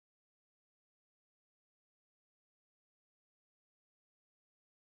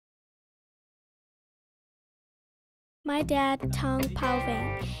My dad, Tong Pao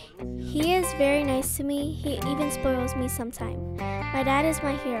Vang. He is very nice to me. He even spoils me sometimes. My dad is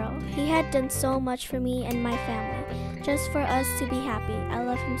my hero. He had done so much for me and my family, just for us to be happy. I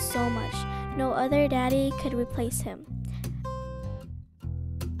love him so much. No other daddy could replace him.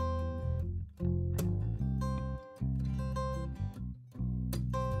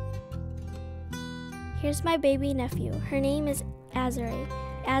 Here's my baby nephew. Her name is Azure,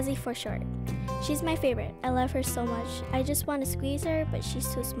 Azzy for short. She's my favorite. I love her so much. I just want to squeeze her, but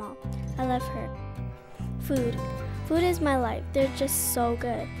she's too small. I love her. Food. Food is my life. They're just so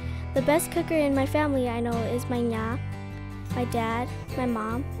good. The best cooker in my family I know is my nya, my dad, my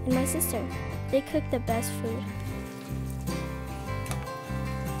mom, and my sister. They cook the best food.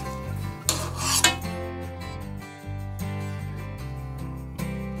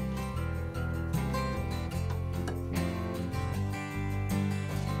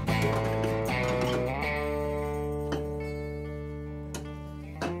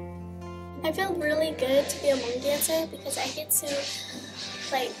 I feel really good to be a Hmong dancer because I get to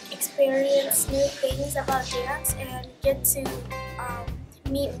experience new things about dance and get to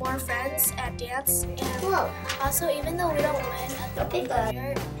meet more friends at dance. And also, even though we don't win at the Hmong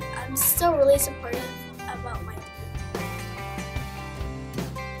Pioneer, I'm still really supportive about my team.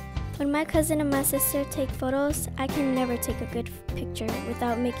 When my cousin and my sister take photos, I can never take a good picture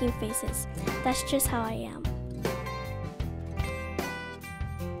without making faces. That's just how I am.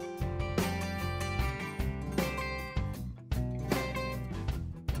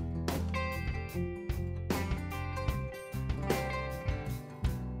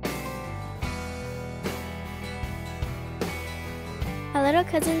 My little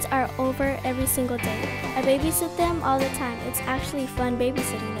cousins are over every single day. I babysit them all the time. It's actually fun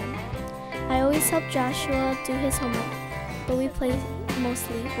babysitting them. I always help Joshua do his homework, but we play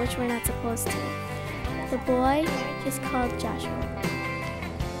mostly, which we're not supposed to. The boy is called Joshua.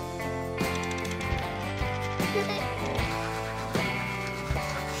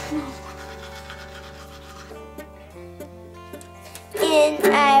 And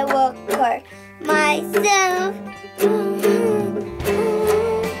I will court myself.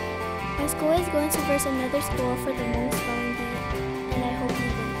 My school is going to verse another school for the Hmong spelling bee, and I hope you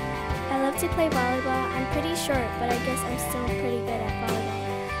win. I love to play volleyball. I'm pretty short, but I guess I'm still pretty good at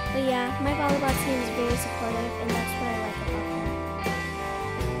volleyball. But yeah, my volleyball team is very supportive, and that's what I